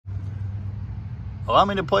allow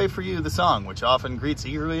me to play for you the song which often greets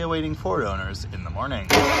eagerly awaiting Ford owners in the morning.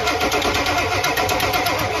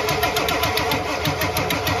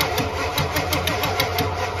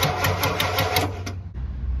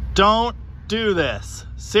 Don't do this.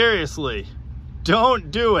 Seriously,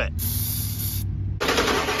 don't do it.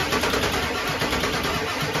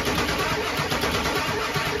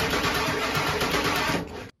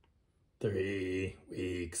 Three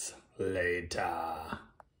weeks later.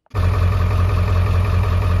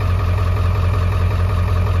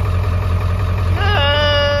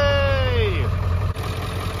 Yay!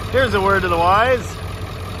 Here's a word to the wise.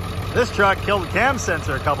 This truck killed a cam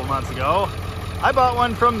sensor a couple months ago. I bought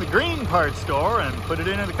one from the green parts store and put it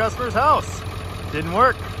into the customer's house. Didn't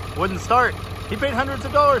work, wouldn't start. He paid hundreds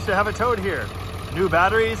of dollars to have it towed here. New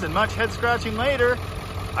batteries and much head scratching later.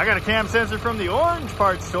 I got a cam sensor from the orange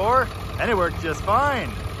parts store and it worked just fine.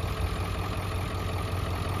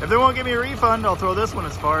 If they won't give me a refund, I'll throw this one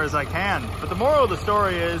as far as I can. But the moral of the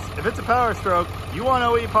story is, if it's a Powerstroke, you want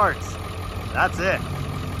OE parts. That's it.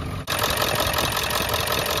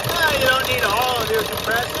 You don't need all of your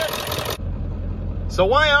compression. So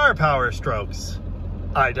why are Powerstrokes?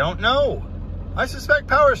 I don't know. I suspect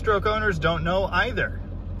Powerstroke owners don't know either.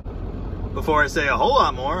 Before I say a whole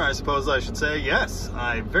lot more, I suppose I should say yes,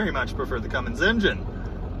 I very much prefer the Cummins engine.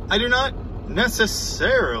 I do not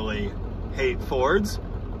necessarily hate Fords,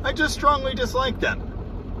 I just strongly dislike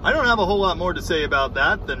them. I don't have a whole lot more to say about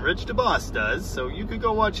that than Rich DeBoss does, so you could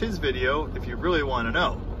go watch his video if you really want to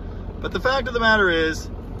know. But the fact of the matter is,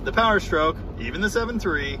 the Powerstroke, even the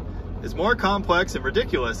 7.3, is more complex and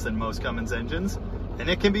ridiculous than most Cummins engines, and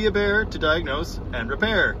it can be a bear to diagnose and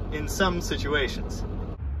repair in some situations.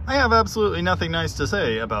 I have absolutely nothing nice to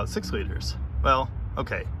say about 6 liters. Well,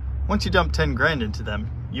 okay, once you dump 10 grand into them,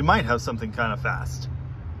 you might have something kind of fast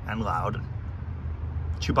and loud and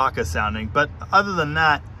Chewbacca sounding, but other than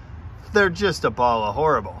that, they're just a ball of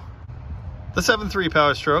horrible. The 7.3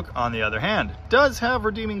 Powerstroke, on the other hand, does have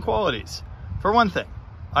redeeming qualities. For one thing,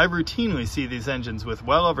 I routinely see these engines with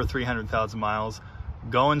well over 300,000 miles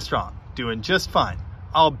going strong, doing just fine,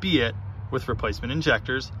 albeit with replacement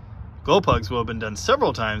injectors. Glow plugs will have been done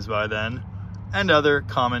several times by then, and other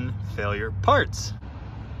common failure parts.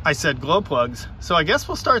 I said glow plugs, so I guess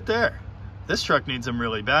we'll start there. This truck needs them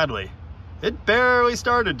really badly. It barely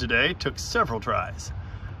started today, took several tries.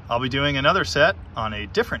 I'll be doing another set on a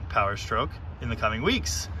different Powerstroke in the coming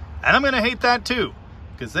weeks, and I'm gonna hate that too,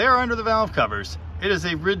 because they are under the valve covers. It is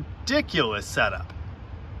a ridiculous setup.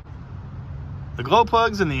 The glow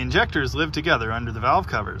plugs and the injectors live together under the valve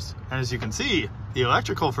covers, and as you can see, the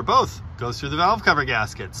electrical for both goes through the valve cover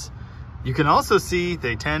gaskets. You can also see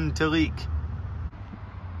they tend to leak.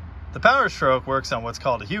 The Powerstroke works on what's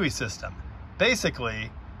called a HUE system.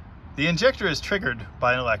 Basically, the injector is triggered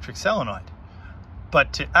by an electric solenoid,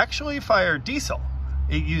 but to actually fire diesel,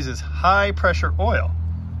 it uses high pressure oil,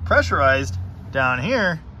 pressurized down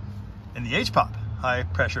here in the HPOP. High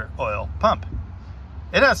pressure oil pump.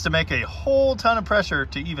 It has to make a whole ton of pressure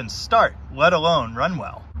to even start, let alone run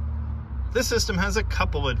well. This system has a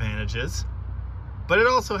couple advantages, but it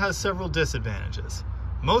also has several disadvantages.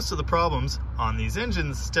 Most of the problems on these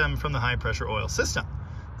engines stem from the high pressure oil system.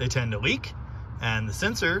 They tend to leak, and the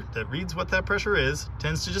sensor that reads what that pressure is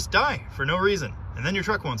tends to just die for no reason, and then your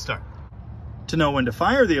truck won't start. To know when to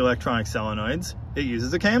fire the electronic solenoids, it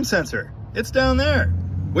uses a cam sensor. It's down there.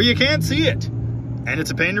 Well, you can't see it. And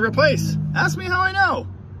it's a pain to replace. Ask me how I know.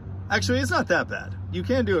 Actually, it's not that bad. You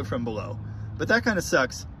can do it from below, but that kind of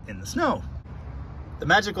sucks in the snow. The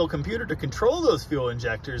magical computer to control those fuel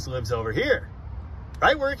injectors lives over here,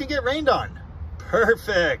 right where it can get rained on.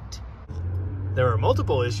 Perfect. There are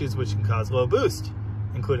multiple issues which can cause low boost,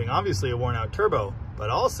 including obviously a worn out turbo,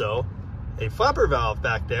 but also a flapper valve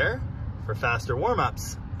back there for faster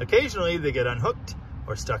warm-ups. Occasionally they get unhooked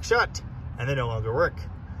or stuck shut and they no longer work.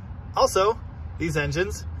 Also, these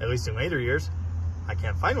engines, at least in later years, I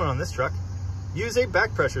can't find one on this truck, use a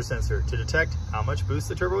back pressure sensor to detect how much boost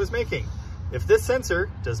the turbo is making. If this sensor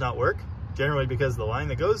does not work, generally because the line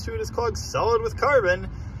that goes to it is clogged solid with carbon,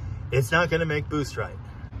 it's not going to make boost right.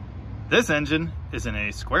 This engine is in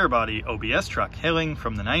a square body OBS truck hailing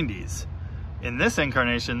from the 90s. In this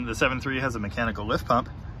incarnation, the 7.3 has a mechanical lift pump.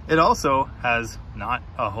 It also has not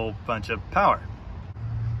a whole bunch of power.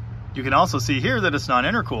 You can also see here that it's not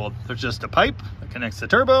intercooled. There's just a pipe that connects the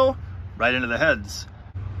turbo right into the heads.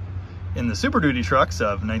 In the Super Duty trucks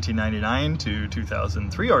of 1999 to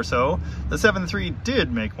 2003 or so, the 7.3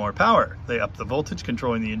 did make more power. They upped the voltage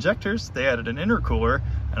controlling the injectors, they added an intercooler,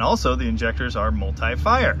 and also the injectors are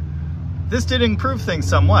multi-fire. This did improve things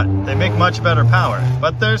somewhat. They make much better power,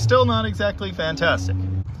 but they're still not exactly fantastic.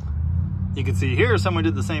 You can see here someone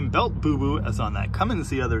did the same belt boo-boo as on that Cummins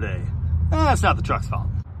the other day. That's not the truck's fault.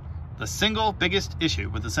 The single biggest issue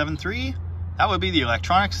with the 7.3, that would be the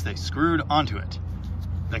electronics they screwed onto it.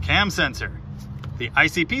 The cam sensor, the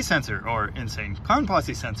ICP sensor, or insane clown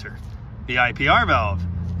posse sensor, the IPR valve,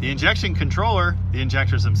 the injection controller, the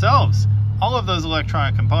injectors themselves, all of those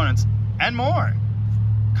electronic components, and more,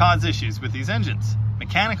 cause issues with these engines.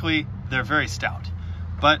 Mechanically, they're very stout,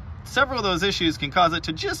 but several of those issues can cause it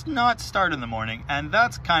to just not start in the morning, and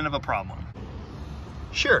that's kind of a problem.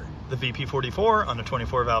 Sure, the VP44 on a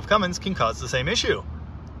 24 valve Cummins can cause the same issue,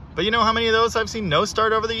 but you know how many of those I've seen no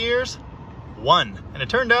start over the years? One, and it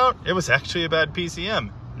turned out it was actually a bad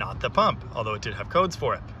PCM, not the pump, although it did have codes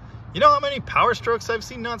for it. You know how many Powerstrokes I've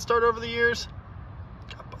seen not start over the years?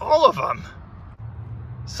 All of them.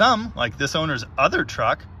 Some, like this owner's other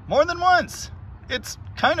truck, more than once. It's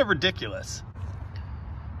kind of ridiculous.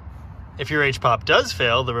 If your HPOP does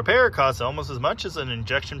fail, the repair costs almost as much as an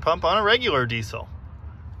injection pump on a regular diesel.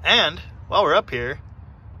 And while we're up here,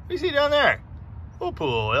 what do you see down there? Full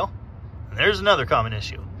pool oil. And there's another common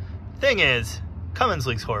issue. Thing is, Cummins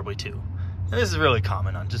leaks horribly too. And this is really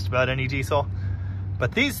common on just about any diesel.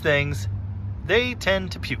 But these things, they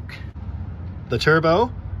tend to puke. The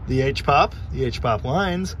turbo, the HPOP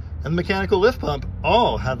lines, and the mechanical lift pump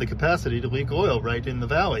all have the capacity to leak oil right in the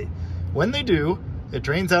valley. When they do, it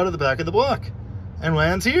drains out of the back of the block and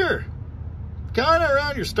lands here, kind of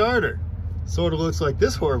around your starter. Sort of looks like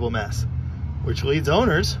this horrible mess, which leads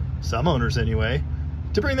owners, some owners anyway,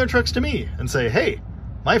 to bring their trucks to me and say, hey,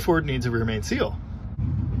 my Ford needs a rear main seal.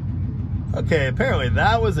 Okay, apparently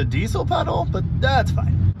that was a diesel puddle, but that's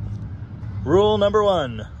fine. Rule number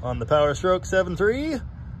 1 on the Powerstroke 7.3,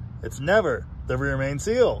 it's never the rear main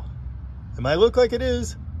seal. It might look like it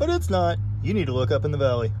is, but it's not. You need to look up in the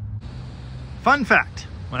valley. Fun fact,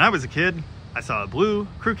 when I was a kid, I saw a blue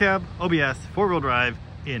crew cab OBS 4-wheel drive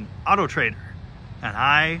in Auto Trader, and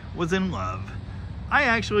I was in love. I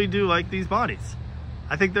actually do like these bodies.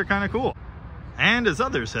 I think they're kind of cool. And as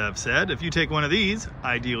others have said, if you take one of these,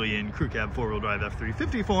 ideally in crew cab 4-wheel drive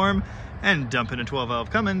F350 form, and dump in a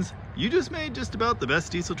 12-valve Cummins, you just made just about the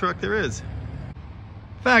best diesel truck there is.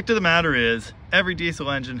 Fact of the matter is, every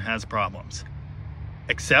diesel engine has problems.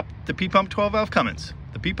 Except the P-Pump 12-valve Cummins.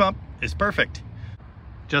 The P-Pump is perfect.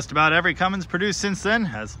 Just about every Cummins produced since then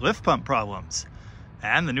has lift pump problems.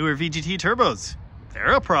 And the newer VGT turbos,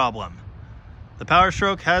 they're a problem. The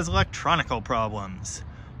Powerstroke has electronical problems.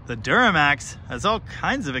 The Duramax has all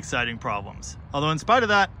kinds of exciting problems, although in spite of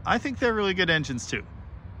that, I think they're really good engines too.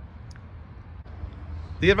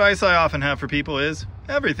 The advice I often have for people is,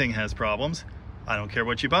 everything has problems. I don't care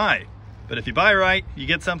what you buy, but if you buy right, you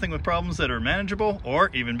get something with problems that are manageable, or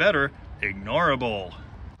even better, ignorable.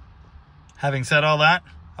 Having said all that,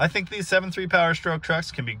 I think these 7.3 Powerstroke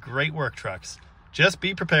trucks can be great work trucks. Just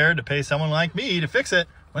be prepared to pay someone like me to fix it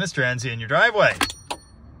when it strands you in your driveway.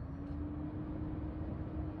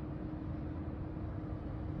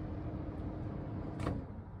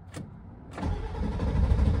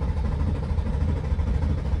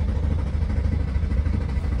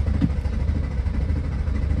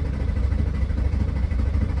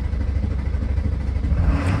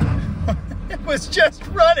 Was just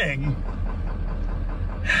running.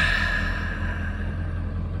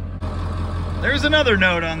 There's another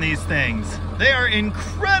note on these things. They are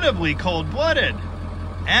incredibly cold-blooded.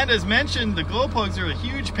 And as mentioned, the glow plugs are a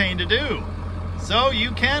huge pain to do. So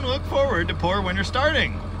you can look forward to poor winter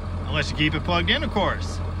starting. Unless you keep it plugged in, of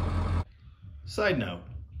course. Side note,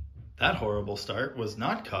 that horrible start was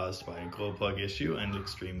not caused by a glow plug issue and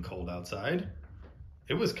extreme cold outside.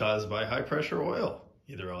 It was caused by high pressure oil.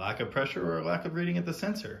 Either a lack of pressure or a lack of reading at the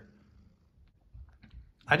sensor.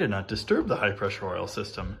 I did not disturb the high pressure oil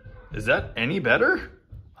system. Is that any better?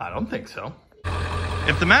 I don't think so.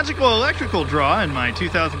 If the magical electrical draw in my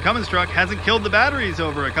 2000 Cummins truck hasn't killed the batteries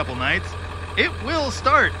over a couple nights, it will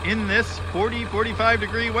start in this 40-45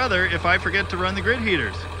 degree weather if I forget to run the grid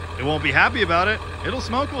heaters. It won't be happy about it. It'll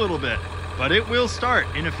smoke a little bit, but it will start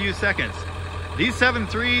in a few seconds. These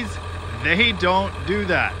 7.3s, they don't do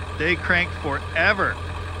that. They crank forever.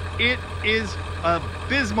 It is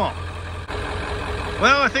abysmal.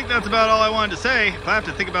 Well, I think that's about all I wanted to say. If I have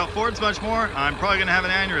to think about Fords much more, I'm probably gonna have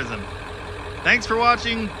an aneurysm. Thanks for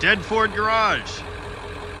watching Dead Ford Garage.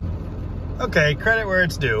 Okay, credit where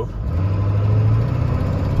it's due.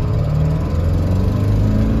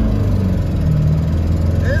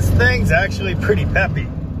 This thing's actually pretty peppy.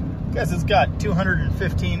 Guess it's got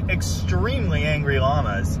 215 extremely angry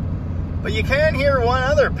llamas. But you can hear one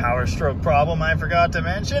other Powerstroke problem I forgot to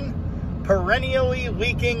mention. Perennially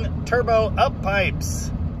leaking turbo up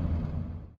pipes.